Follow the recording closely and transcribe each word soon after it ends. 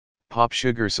Pop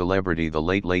sugar celebrity The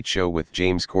Late Late Show with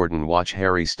James Corden. Watch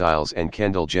Harry Styles and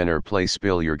Kendall Jenner play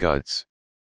Spill Your Guts.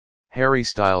 Harry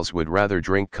Styles would rather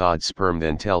drink cod sperm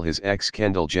than tell his ex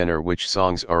Kendall Jenner which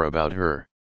songs are about her.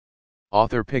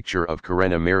 Author picture of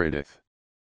Karenna Meredith.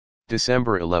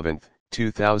 December 11,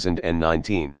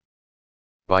 2019.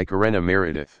 By Karenna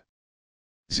Meredith.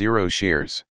 0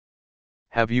 shares.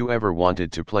 Have you ever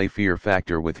wanted to play Fear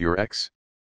Factor with your ex?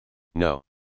 No.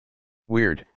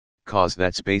 Weird, cause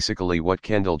that's basically what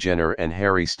Kendall Jenner and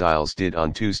Harry Styles did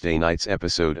on Tuesday night's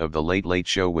episode of The Late Late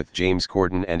Show with James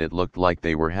Corden, and it looked like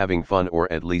they were having fun,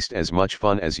 or at least as much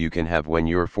fun as you can have when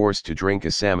you're forced to drink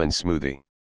a salmon smoothie.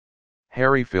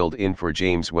 Harry filled in for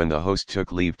James when the host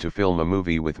took leave to film a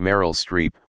movie with Meryl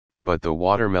Streep, but the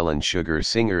watermelon sugar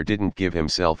singer didn't give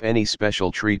himself any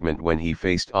special treatment when he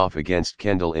faced off against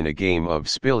Kendall in a game of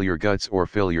Spill Your Guts or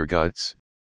Fill Your Guts.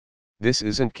 This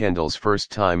isn't Kendall's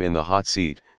first time in the hot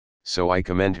seat, so I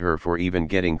commend her for even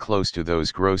getting close to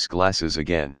those gross glasses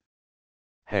again.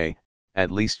 Hey,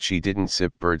 at least she didn't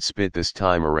sip bird spit this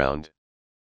time around.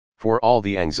 For all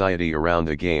the anxiety around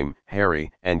the game,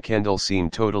 Harry and Kendall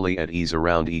seemed totally at ease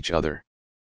around each other.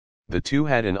 The two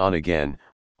had an on-again,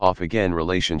 off-again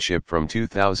relationship from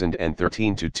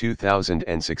 2013 to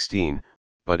 2016,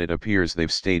 but it appears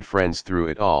they've stayed friends through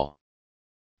it all.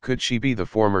 Could she be the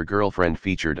former girlfriend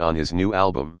featured on his new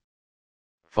album?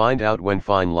 Find out when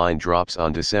Fine Line drops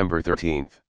on December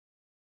 13th.